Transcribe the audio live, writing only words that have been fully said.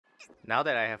Now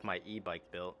that I have my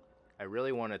e-bike built, I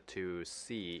really wanted to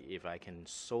see if I can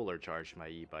solar charge my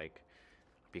e-bike,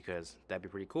 because that'd be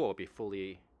pretty cool. It'd be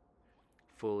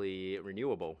fully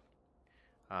renewable.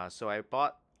 So I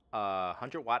bought a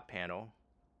 100-watt panel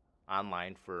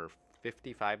online for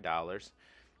 $55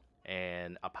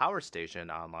 and a power station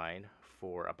online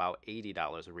for about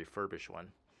 $80, a refurbished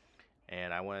one.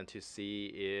 And I wanted to see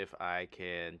if I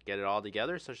can get it all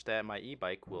together such that my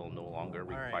e-bike will no longer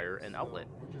require an outlet.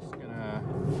 We're just gonna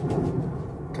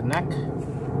connect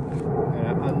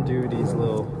and undo these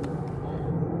little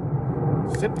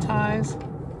zip ties,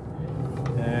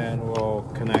 and we'll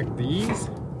connect these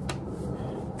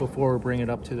before we bring it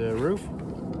up to the roof.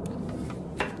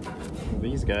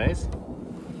 These guys,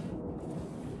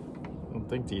 I don't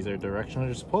think these are directional.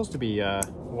 They're supposed to be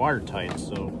watertight,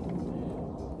 so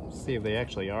see if they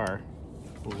actually are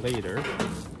later.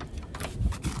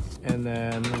 And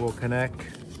then we'll connect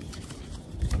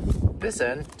this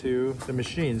end to the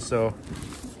machine. So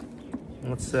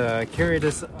let's carry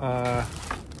this,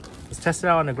 let's test it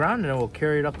out on the ground, and then we'll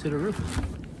carry it up to the roof.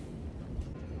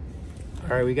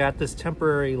 All right, we got this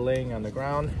temporary laying on the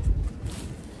ground,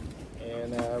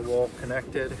 and we'll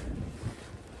connect it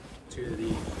to the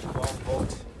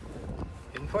 12-volt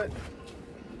input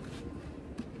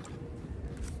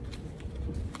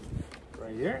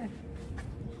right here.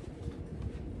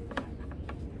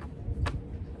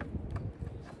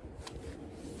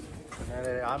 And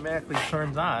it automatically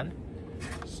turns on.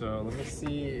 So let me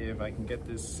see if I can get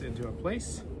this into a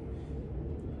place.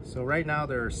 So right now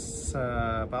there's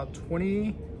about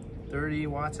 20-30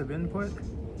 watts of input.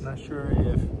 I'm not sure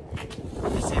if,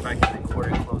 let me see if I can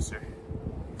record it closer.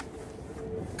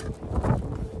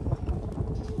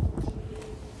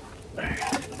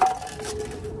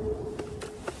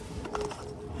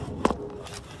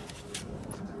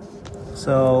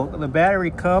 So the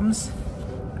battery comes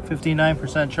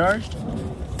 59% charged.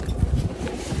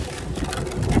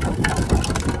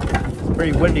 It's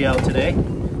pretty windy out today,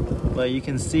 but you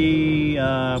can see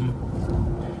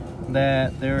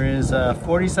that there is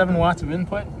 47 watts of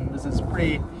input. This is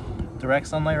pretty direct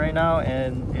sunlight right now,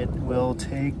 and it will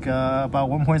take about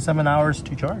 1.7 hours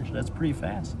to charge. That's pretty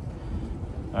fast.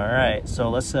 All right, so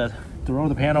let's throw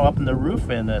the panel up in the roof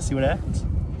and see what happens.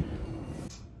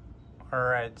 All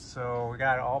right, so we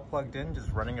got it all plugged in, just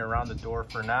running it around the door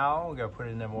for now. We're gonna put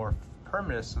it in a more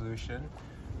permanent solution.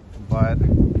 But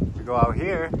we go out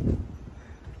here,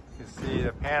 you see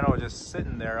the panel just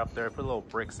sitting there up there. I put little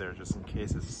bricks there just in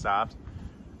case it stops.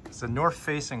 It's a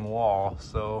north-facing wall,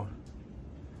 so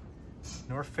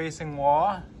north-facing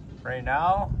wall right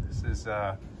now. This is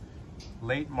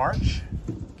late March,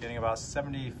 getting about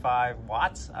 75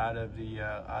 watts out of the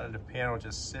panel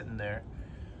just sitting there.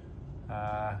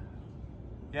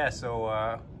 Yeah, so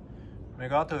I'm gonna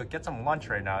go out to get some lunch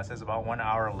right now. It says about 1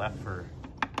 hour left for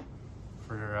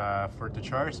it to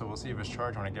charge, so we'll see if it's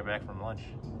charged when I get back from lunch.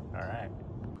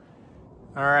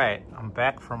 All right, I'm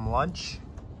back from lunch.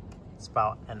 It's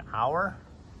about an hour,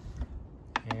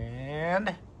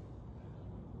 and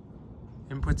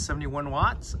input's 71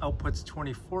 watts, output's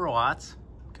 24 watts.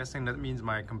 I'm guessing that means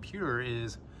my computer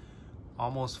is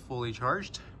almost fully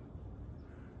charged.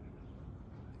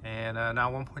 And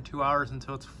now 1.2 hours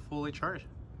until it's fully charged.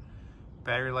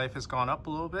 Battery life has gone up a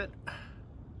little bit.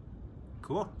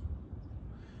 Cool.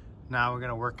 Now we're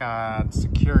gonna work on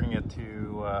securing it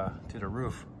to the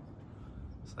roof.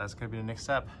 So that's gonna be the next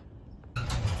step.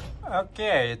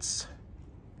 Okay, it's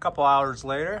a couple hours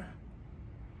later.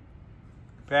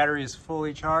 Battery is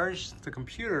fully charged. The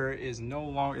computer is no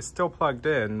longer, it's still plugged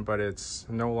in, but it's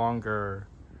no longer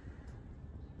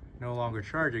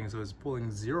charging, so it's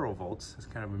pulling 0 volts. It's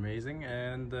kind of amazing.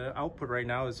 And the output right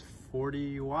now is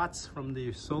 40 watts from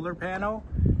the solar panel.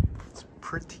 It's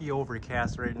pretty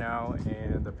overcast right now,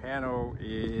 and the panel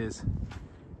is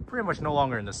pretty much no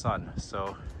longer in the sun.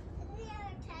 So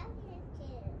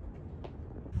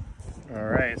all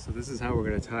right, so this is how we're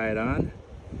going to tie it on.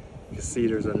 You can see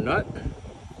there's a nut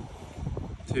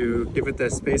to give it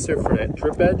that spacer for that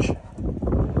drip edge,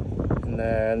 and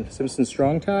then Simpson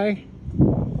strong tie,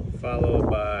 followed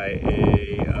by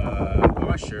a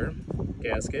washer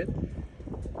gasket.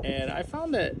 And I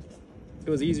found that it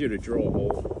was easier to drill a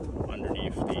hole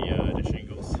underneath the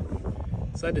shingles.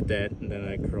 So I did that, and then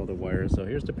I curled the wire. So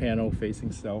here's the panel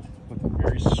facing south, looking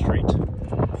very straight.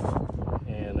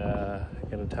 And I'm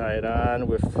gonna tie it on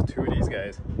with 2 of these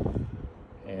guys.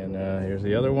 And here's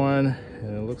the other one,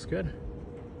 and it looks good.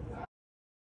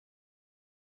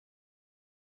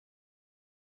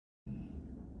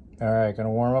 All right, gonna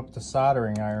warm up the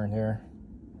soldering iron here,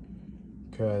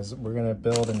 because we're gonna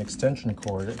build an extension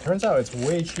cord. It turns out it's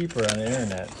way cheaper on the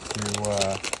internet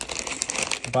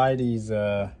buy these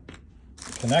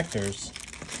connectors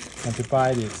and to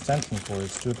buy the extension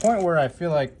cords to the point where I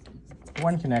feel like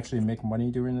one can actually make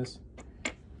money doing this.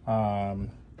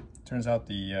 Turns out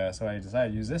so I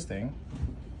decided to use this thing.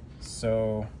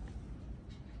 So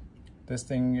this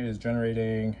thing is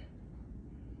generating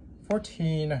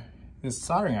 14, this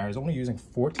soldering iron is only using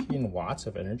 14 watts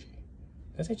of energy.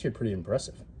 That's actually pretty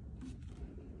impressive.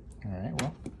 All right,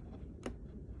 well,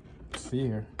 let's see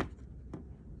here.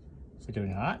 Is it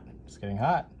getting hot? It's getting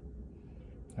hot.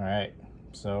 All right,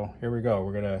 so here we go.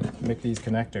 We're gonna make these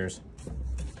connectors.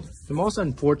 The most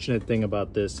unfortunate thing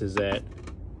about this is that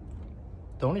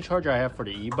the only charger I have for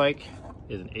the e-bike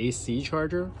is an AC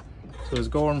charger. So it's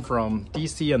going from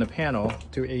DC on the panel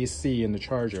to AC in the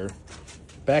charger,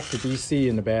 back to DC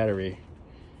in the battery.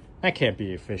 That can't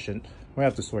be efficient. We'll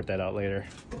have to sort that out later.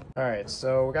 All right,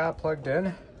 so we got it plugged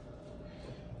in.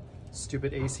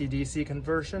 Stupid AC DC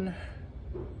conversion.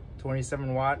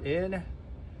 27 watt in,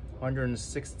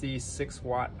 166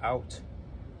 watt out.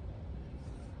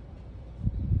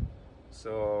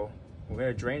 So we're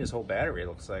gonna drain this whole battery, it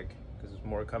looks like, because there's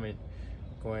more going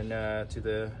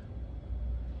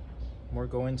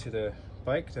to the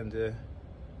bike than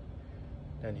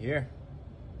here.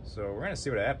 So we're gonna see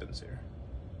what happens here.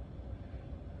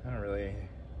 I don't really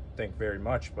think very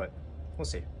much, but we'll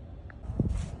see.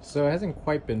 So it hasn't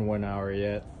quite been 1 hour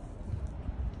yet,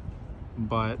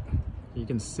 but you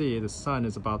can see the sun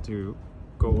is about to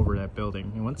go over that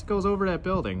building. And once it goes over that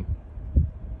building,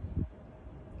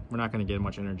 we're not gonna get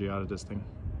much energy out of this thing.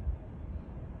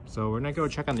 So we're gonna go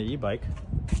check on the e-bike.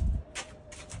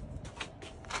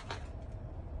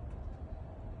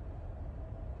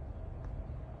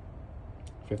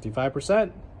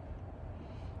 %55%.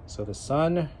 So the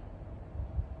sun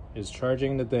is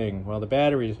charging the thing. Well,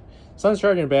 the sun's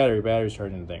charging the battery's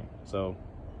charging the thing. So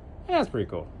yeah, that's pretty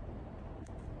cool.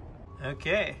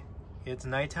 Okay, it's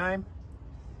nighttime.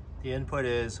 The input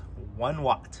is 1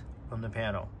 watt from the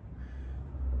panel.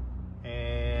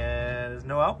 And there's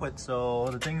no output, so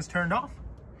the thing's turned off.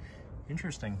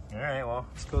 Interesting. All right, well,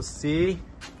 let's go see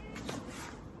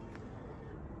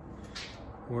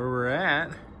where we're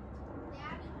at.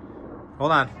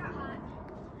 Hold on.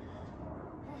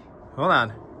 Hold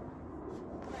on.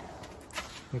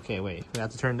 Okay, wait. We have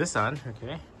to turn this on.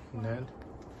 Okay, and then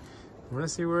we're gonna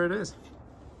see where it is.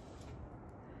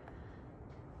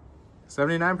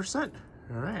 79%.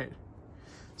 All right.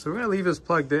 So we're gonna leave this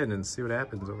plugged in and see what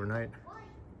happens overnight.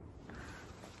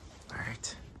 All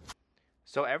right.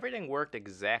 So everything worked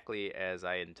exactly as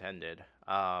I intended.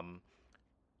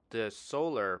 The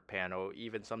solar panel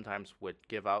even sometimes would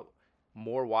give out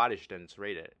more wattage than it's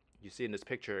rated. You see in this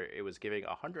picture, it was giving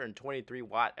 123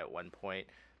 watt at one point,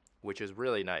 which is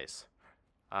really nice.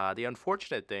 The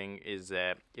unfortunate thing is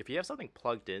that if you have something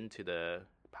plugged into the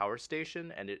power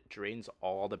station and it drains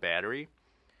all the battery,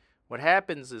 what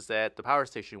happens is that the power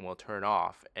station will turn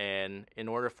off, and in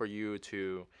order for you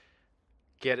to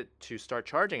get it to start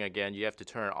charging again, you have to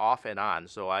turn it off and on.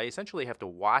 So I essentially have to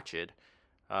watch it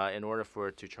in order for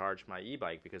it to charge my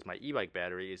e-bike, because my e-bike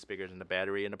battery is bigger than the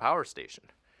battery in the power station.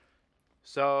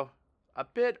 So a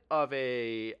bit of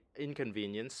a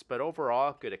inconvenience, but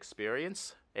overall good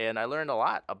experience, and I learned a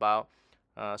lot about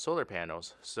solar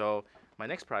panels. So my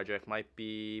next project might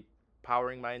be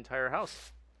powering my entire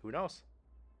house. Who knows?